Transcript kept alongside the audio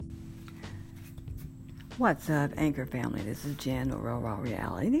What's up, Anchor family? This is Jen or Raw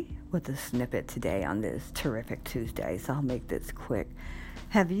Reality with a snippet today on this terrific Tuesday, so I'll make this quick.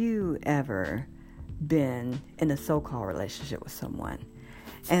 Have you ever been in a so-called relationship with someone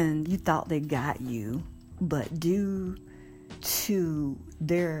and you thought they got you, but due to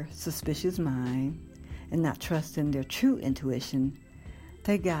their suspicious mind and not trusting their true intuition,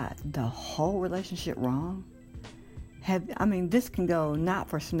 they got the whole relationship wrong? This can go not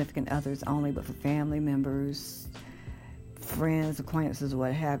for significant others only, but for family members, friends, acquaintances,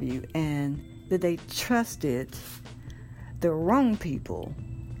 what have you. And that they trusted the wrong people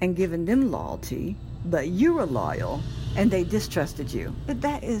and given them loyalty, but you were loyal and they distrusted you.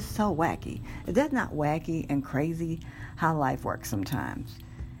 That is so wacky. Is that not wacky and crazy how life works sometimes?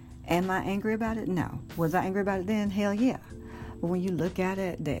 Am I angry about it? No. Was I angry about it then? Hell yeah. But when you look at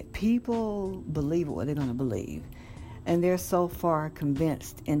it, that people believe what they're going to believe. And they're so far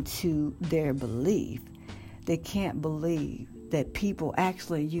convinced into their belief, they can't believe that people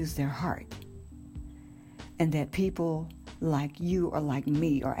actually use their heart. And that people like you or like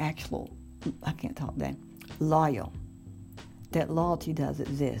me are loyal. That loyalty does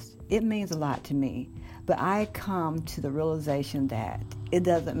exist. It means a lot to me. But I come to the realization that it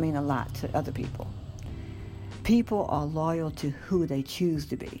doesn't mean a lot to other people. People are loyal to who they choose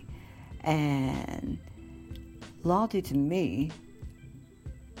to be. And loyalty to me,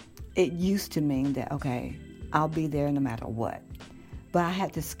 it used to mean that, okay, I'll be there no matter what. But I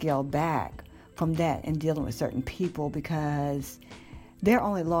had to scale back from that in dealing with certain people because they're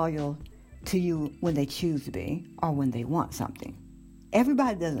only loyal to you when they choose to be or when they want something.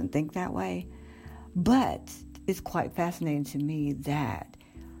 Everybody doesn't think that way, but it's quite fascinating to me that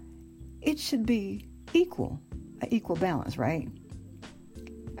it should be an equal balance, right?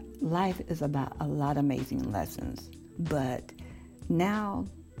 Life is about a lot of amazing lessons, but now,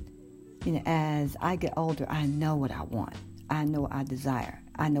 as I get older, I know what I want. I know what I desire.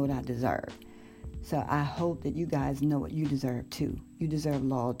 I know what I deserve. So I hope that you guys know what you deserve too. You deserve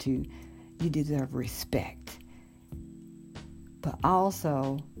loyalty. You deserve respect. But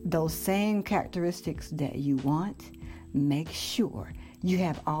also, those same characteristics that you want, make sure you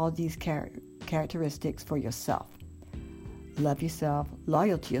have all these characteristics for yourself. Love yourself,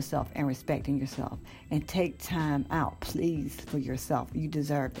 loyal to yourself, and respecting yourself. And take time out, please, for yourself. You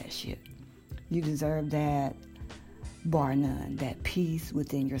deserve that shit. You deserve that, bar none, that peace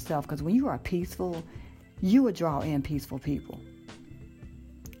within yourself. Because when you are peaceful, you will draw in peaceful people.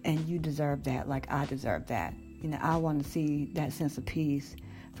 And you deserve that like I deserve that. I want to see that sense of peace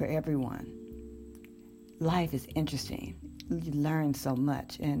for everyone. Life is interesting. You learn so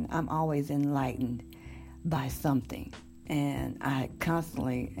much. And I'm always enlightened by something. And I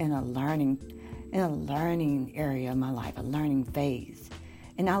constantly in a learning area of my life, a learning phase.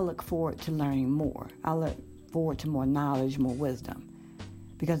 And I look forward to learning more. I look forward to more knowledge, more wisdom.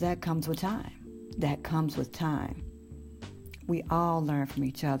 Because that comes with time. We all learn from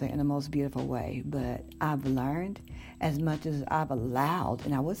each other in the most beautiful way. But I've learned as much as I've allowed,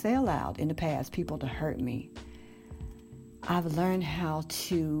 and I would say allowed in the past, people to hurt me. I've learned how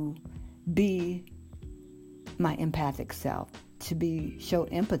to be my empathic self, to show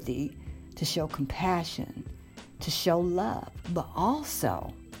empathy, to show compassion, to show love. But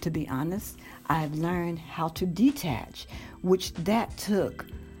also, to be honest, I've learned how to detach, which that took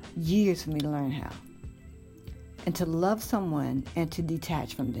years for me to learn how. And to love someone and to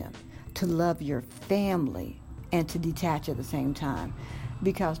detach from them. To love your family and to detach at the same time.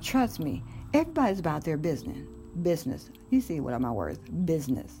 Because trust me, everybody's about their business. You see what are my words?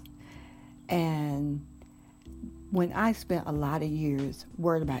 Business. And when I spent a lot of years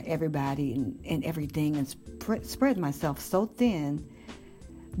worried about everybody and everything and spread myself so thin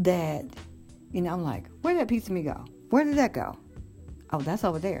that, I'm like, where did that piece of me go? Where did that go? Oh, that's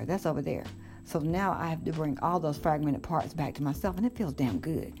over there. That's over there. So now I have to bring all those fragmented parts back to myself, and it feels damn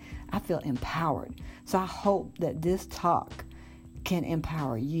good. I feel empowered. So I hope that this talk can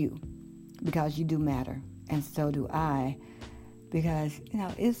empower you because you do matter, and so do I. Because,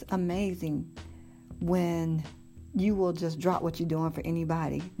 it's amazing when you will just drop what you're doing for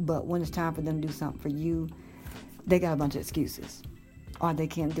anybody, but when it's time for them to do something for you, they got a bunch of excuses, or they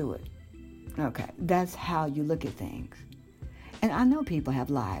can't do it. Okay, that's how you look at things. And I know people have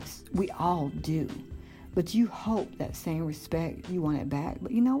lives. We all do. But you hope that same respect, you want it back.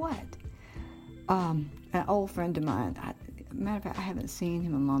 But you know what? An old friend of mine, matter of fact, I haven't seen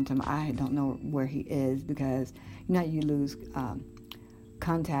him in a long time. I don't know where he is because, you lose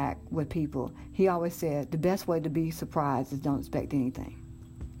contact with people. He always said the best way to be surprised is don't expect anything.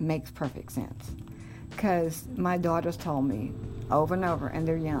 Makes perfect sense. Because my daughters told me over and over, and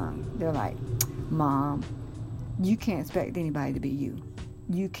they're young, they're like, mom, you can't expect anybody to be you.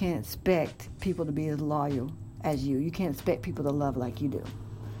 You can't expect people to be as loyal as you. You can't expect people to love like you do.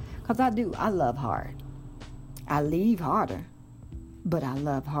 Because I do. I love hard. I leave harder, but I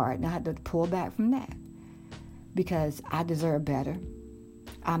love hard. And I had to pull back from that because I deserve better.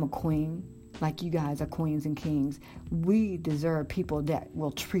 I'm a queen, like you guys are queens and kings. We deserve people that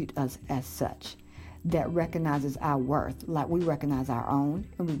will treat us as such, that recognizes our worth, like we recognize our own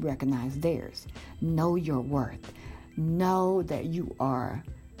and we recognize theirs. Know your worth. Know that you are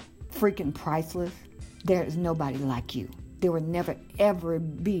freaking priceless. There is nobody like you. There will never, ever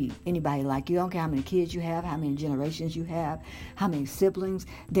be anybody like you. I don't care how many kids you have, how many generations you have, how many siblings.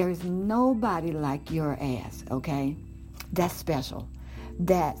 There is nobody like your ass, okay? That's special.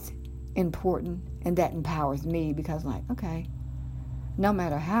 That's important, and that empowers me because, like, okay, no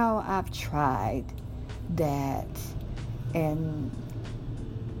matter how I've tried that, and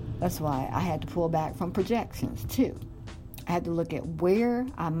that's why I had to pull back from projections, too. I had to look at where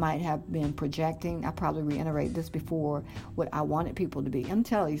I might have been projecting. I probably reiterated this before, what I wanted people to be. I'm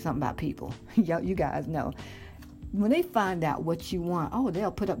telling you something about people. You guys know. When they find out what you want, oh,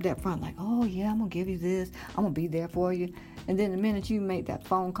 they'll put up that front like, oh, yeah, I'm going to give you this. I'm going to be there for you. And then the minute you make that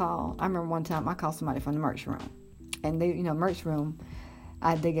phone call, I remember one time I called somebody from the merch room. And they, merch room,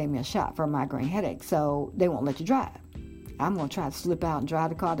 they gave me a shot for a migraine headache. So they won't let you drive. I'm going to try to slip out and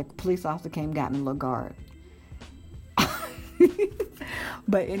drive the car. The police officer came, got me a little guard.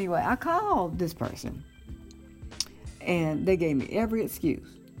 But anyway, I called this person, and they gave me every excuse.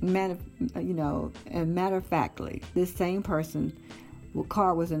 Matter of factly, this same person,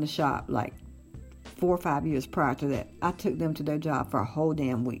 car was in the shop like 4 or 5 years prior to that. I took them to their job for a whole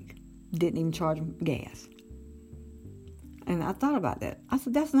damn week. Didn't even charge them gas. And I thought about that. I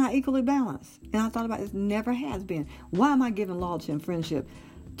said, that's not equally balanced. And I thought about it never has been. Why am I giving loyalty and friendship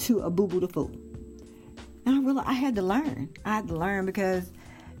to a boo-boo the fool? And I realized I had to learn. I had to learn because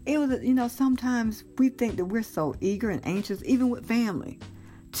it was, sometimes we think that we're so eager and anxious, even with family,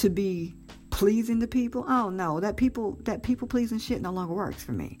 to be pleasing to people. Oh no, that people pleasing shit no longer works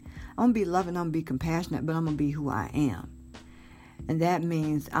for me. I'm gonna be loving, I'm gonna be compassionate, but I'm gonna be who I am. And that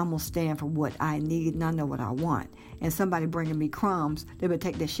means I'm gonna stand for what I need and I know what I want. And somebody bringing me crumbs, they better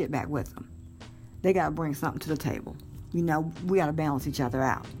take that shit back with them. They gotta bring something to the table. We gotta balance each other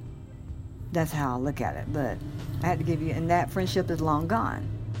out. That's how I look at it. But I had to give you, and that friendship is long gone.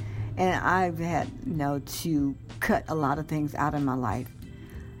 And I've had, to cut a lot of things out of my life.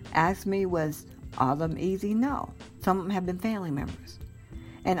 Ask me, was all of them easy? No. Some of them have been family members.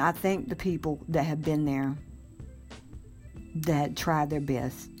 And I thank the people that have been there, that tried their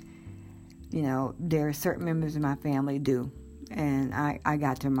best. There are certain members of my family do. And I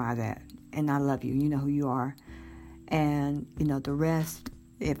got to admire that. And I love you. You know who you are. And, the rest,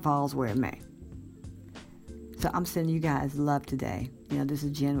 it falls where it may. So I'm sending you guys love today. This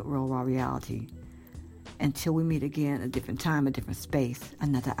is Jen with Real Raw Reality. Until we meet again, a different time, a different space,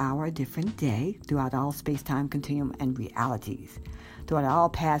 another hour, a different day, throughout all space-time continuum and realities, throughout all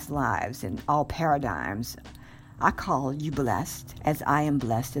past lives and all paradigms, I call you blessed, as I am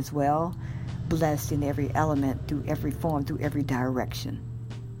blessed as well, blessed in every element, through every form, through every direction.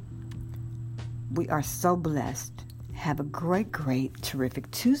 We are so blessed. Have a great, great, terrific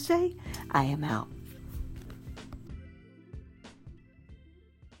Tuesday. I am out.